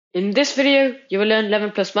In this video, you will learn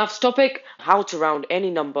 11 plus maths topic, how to round any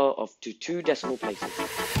number to two decimal places.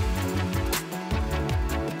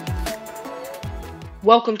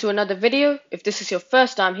 Welcome to another video. If this is your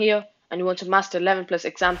first time here and you want to master 11 plus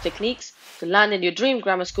exam techniques to land in your dream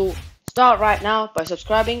grammar school, start right now by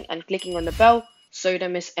subscribing and clicking on the bell so you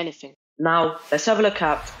don't miss anything. Now, let's have a look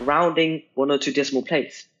at rounding one or two decimal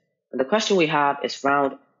place. And the question we have is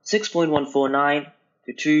round 6.149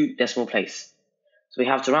 to two decimal place. So we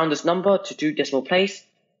have to round this number to two decimal place.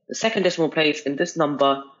 The second decimal place in this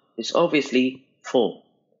number is obviously 4.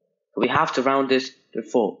 So we have to round this to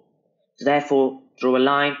 4. So therefore, draw a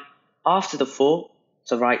line after the 4,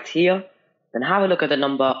 so right here. Then have a look at the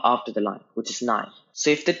number after the line, which is 9. So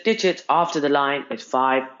if the digit after the line is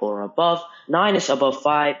 5 or above, 9 is above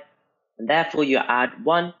 5, and therefore you add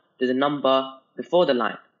 1 to the number before the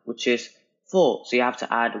line, which is 4. So you have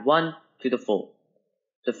to add 1 to the 4.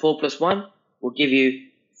 So 4 plus 1 will give you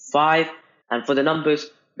 5, and for the numbers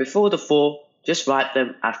before the 4, just write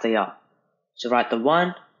them as they are. So write the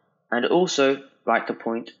 1 and also write the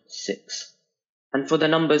 0.6. And for the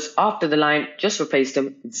numbers after the line, just replace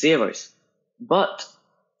them with zeros. But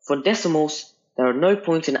for decimals, there are no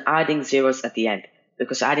point in adding zeros at the end,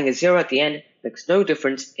 because adding a 0 at the end makes no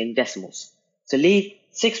difference in decimals. So leave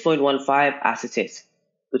 6.15 as it is,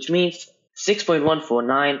 which means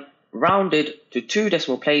 6.149 rounded to two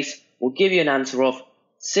decimal place will give you an answer of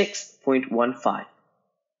 6.15.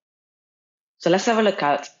 So let's have a look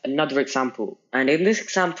at another example. And in this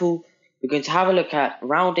example, we're going to have a look at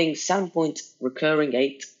rounding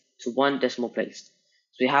 7.8 to one decimal place.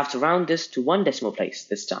 So we have to round this to one decimal place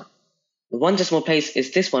this time. The one decimal place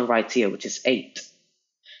is this one right here, which is 8.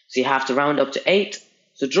 So you have to round up to 8.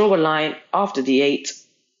 So draw a line after the 8.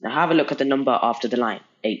 Now have a look at the number after the line,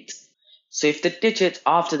 8. So if the digit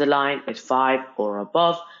after the line is 5 or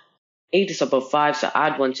above, 8 is above 5, so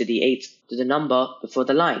add 1 to the 8 to the number before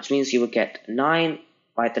the line, which means you will get 9.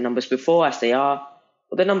 Write the numbers before as they are.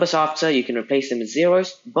 For the numbers after, you can replace them with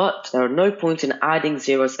zeros, but there are no point in adding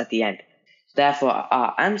zeros at the end. Therefore,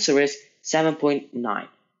 our answer is 7.9.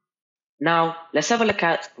 Now, let's have a look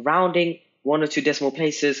at rounding one or two decimal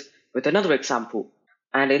places with another example.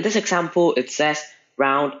 And in this example, it says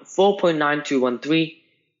round 4.9213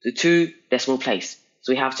 to two decimal place.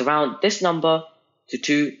 So we have to round this number to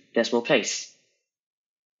two decimal place.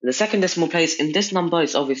 The second decimal place in this number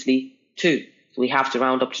is obviously 2, so we have to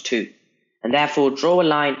round up to 2, and therefore draw a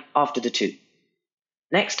line after the 2.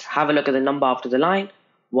 Next, have a look at the number after the line,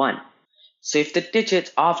 1. So if the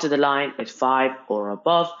digit after the line is 5 or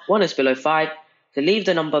above, 1 is below 5, so leave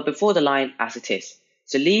the number before the line as it is.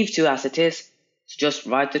 So leave 2 as it is, so just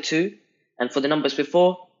write the 2, and for the numbers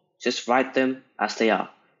before, just write them as they are.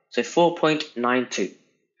 So 4.92.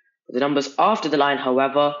 For the numbers after the line,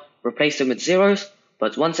 however, replace them with zeros,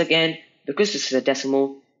 but once again, because this is a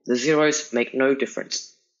decimal, the zeros make no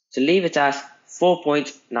difference. So leave it as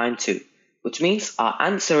 4.92, which means our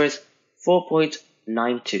answer is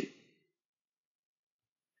 4.92.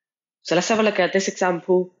 So let's have a look at this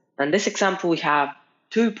example. And this example we have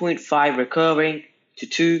 2.5 recurring to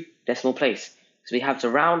two decimal place. So we have to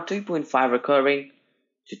round 2.5 recurring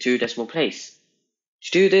to two decimal place.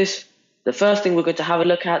 To do this, the first thing we're going to have a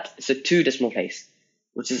look at is a two decimal place,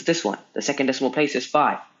 which is this one. The second decimal place is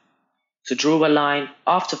 5. So draw a line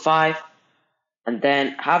after 5, and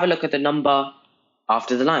then have a look at the number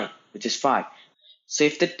after the line, which is 5. So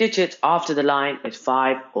if the digit after the line is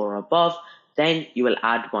 5 or above, then you will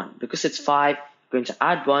add 1. Because it's 5, you're going to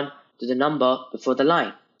add 1 to the number before the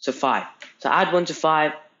line, so 5. So add 1 to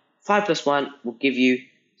 5, 5 plus 1 will give you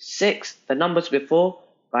 6. The numbers before,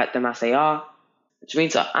 write them as they are, which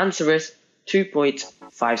means our answer is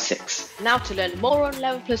 2.56. Now to learn more on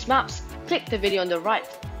 11 plus maths, click the video on the right.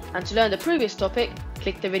 And to learn the previous topic,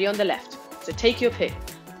 click the video on the left. So take your pick.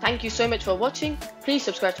 Thank you so much for watching. Please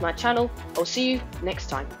subscribe to my channel. I'll see you next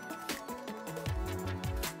time.